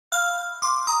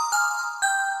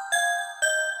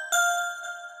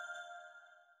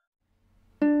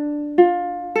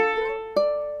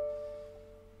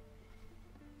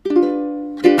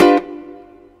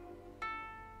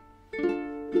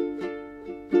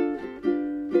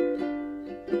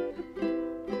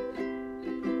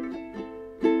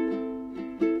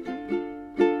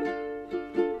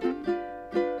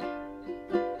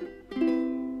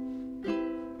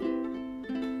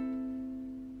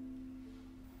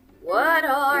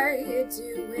you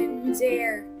doing,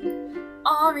 dear?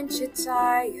 Aren't you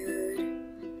tired?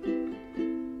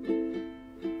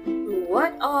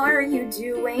 What are you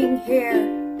doing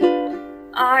here?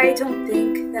 I don't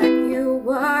think that you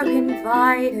were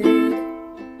invited.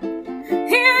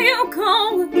 Here you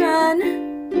go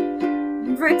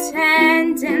again,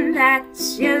 pretending that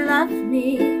you love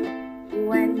me,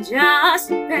 when just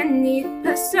beneath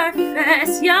the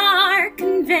surface you're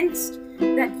convinced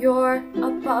that you're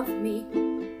above me.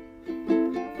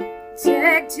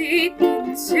 Dig deep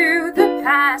into the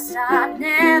past. I've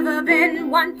never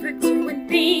been one for doing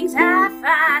things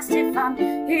half-assed. If I'm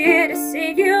here to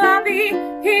save you, I'll be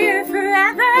here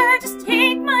forever. Just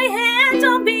take my hand,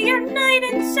 I'll be your knight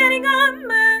in shining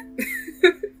armor.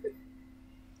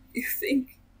 You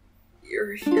think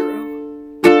you're a hero?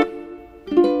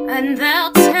 And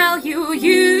they'll tell you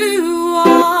you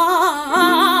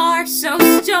are so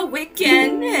stoic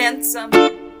and handsome,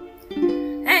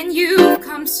 and you've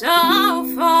come so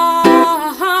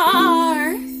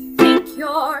far. Think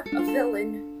you're a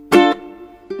villain,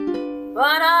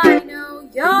 but I know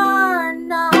you're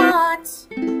not.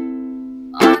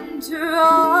 Under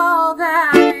all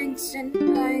that angst and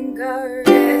anger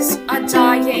is a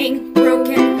dying,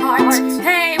 broken heart.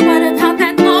 Hey, what about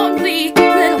that lonely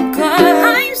little girl?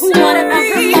 I'm sorry. What about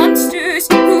the monsters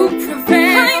who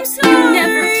prevail? I'm sorry. You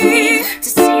never came to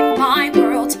save my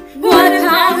world. What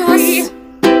about us?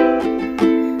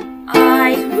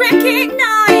 I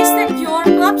recognize that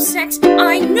you're upset.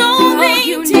 I know they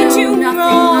did you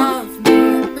wrong. Of me.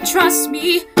 But trust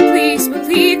me, please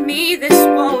believe me, this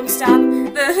won't stop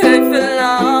the hurt for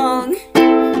long.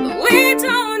 We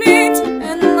don't need to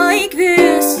end like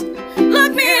this.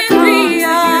 Look me in the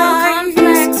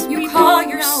eyes. You call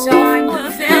yourself a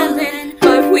villain,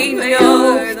 but we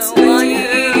know the one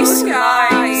who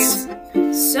skies.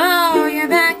 So you're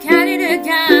back at it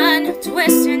again,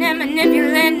 twisting and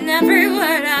manipulating every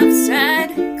word I've said.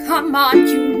 Come on,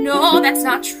 you know that's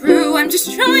not true. I'm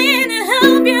just trying to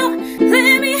help you.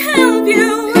 Let me help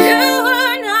you. You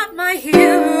are not my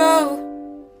hero.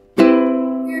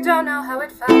 You don't know how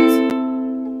it felt.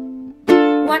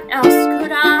 What else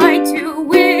could I do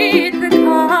with the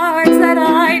cards that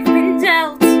I've been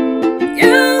dealt?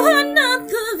 You are not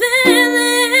the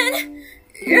villain.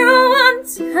 You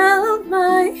once held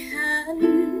my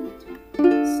hand.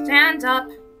 Stand up,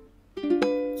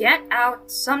 get out.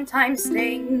 Sometimes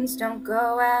things don't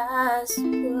go as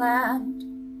planned.